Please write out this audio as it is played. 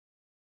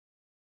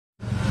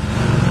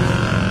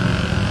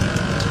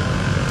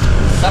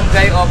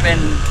barangay open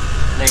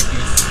like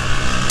this.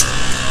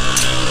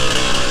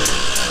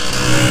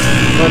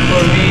 But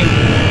for me,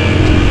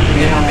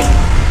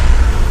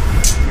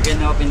 you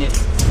can open it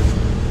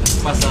as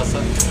fast as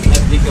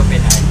at the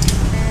Copenhagen.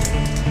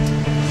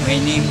 My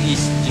name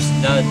is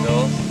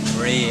Justado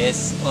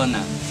Reyes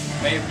Ona.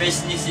 My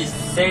business is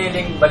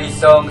selling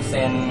balisongs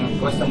and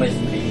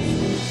customized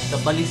drinks. The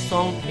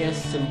balisong is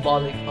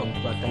symbolic of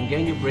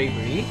Batanggenyo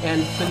bravery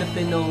and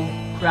Filipino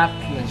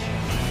craftsmanship.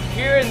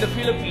 Here in the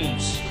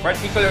Philippines,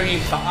 particularly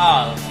in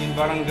Taal, in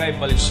Barangay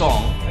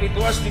Balisong, it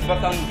was the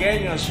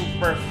Batanggenyos who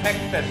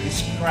perfected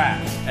this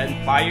craft and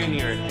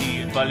pioneered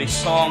the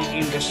balisong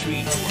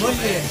industry. Good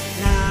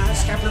na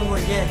scapular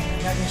word yan,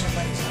 gagawin sa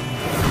balisong.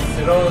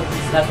 The road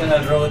is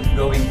national road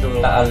going to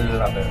Taal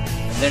Rubber.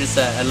 There's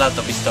a lot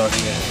of story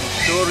here.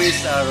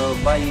 Tourists are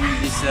buying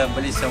this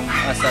balisong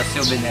as a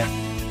souvenir.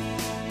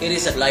 It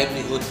is a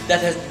livelihood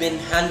that has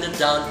been handed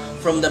down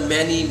from the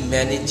many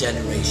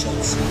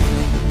generations.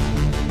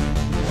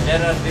 There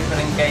are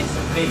different kinds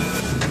of drinks.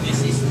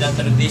 This is the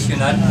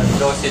traditional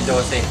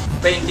 12-12.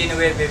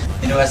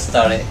 29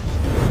 Inuastare.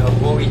 So,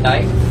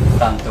 Buitay,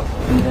 Tanto.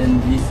 And then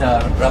these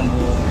are Rambo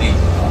drink.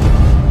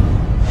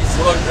 It's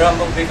called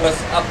Rambo because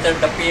after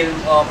the film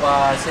of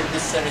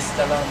Sylvester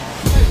Stallone.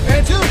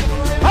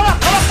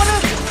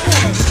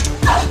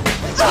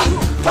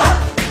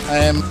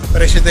 I am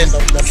President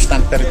of the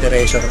Stunt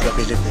Federation of the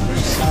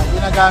Philippines.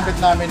 Ginagamit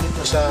namin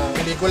ito sa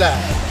pelikula.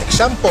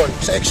 Example,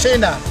 sa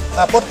eksena,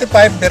 45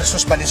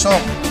 versus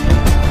Balisong.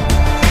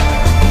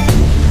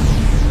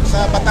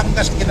 Sa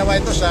Batangas, ginawa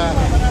ito sa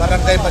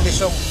Barangay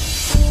Balisong.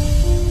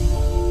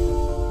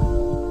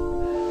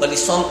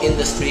 Balisong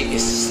industry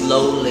is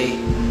slowly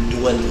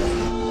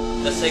dwindling.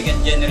 The second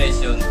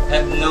generation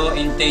have no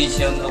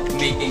intention of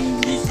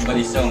making these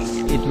balisongs.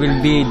 It will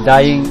be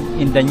dying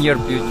in the near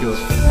future.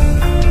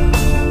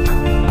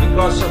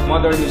 Because of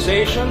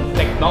modernization,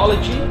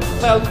 technology,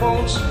 cell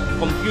phones,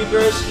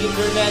 computers,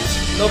 internet,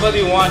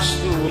 nobody wants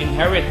to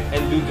inherit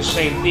and do the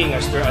same thing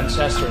as their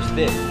ancestors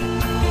did.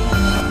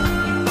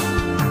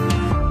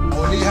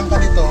 Ulihan ka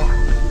nito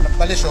ng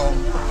balisong,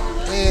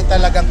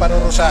 talagang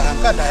parurusahan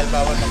ka dahil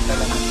bawal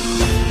magdala.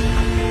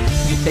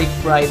 We take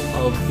pride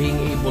of being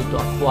able to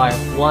acquire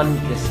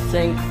one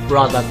distinct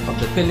product of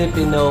the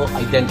Filipino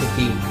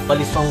identity.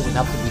 Balisong would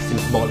have to be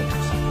symbolic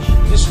of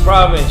such. This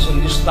province and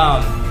this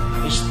town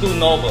is too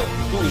noble,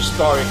 too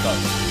historical.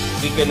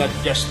 We cannot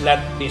just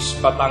let this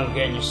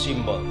Batanggenyo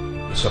symbol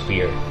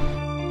disappear.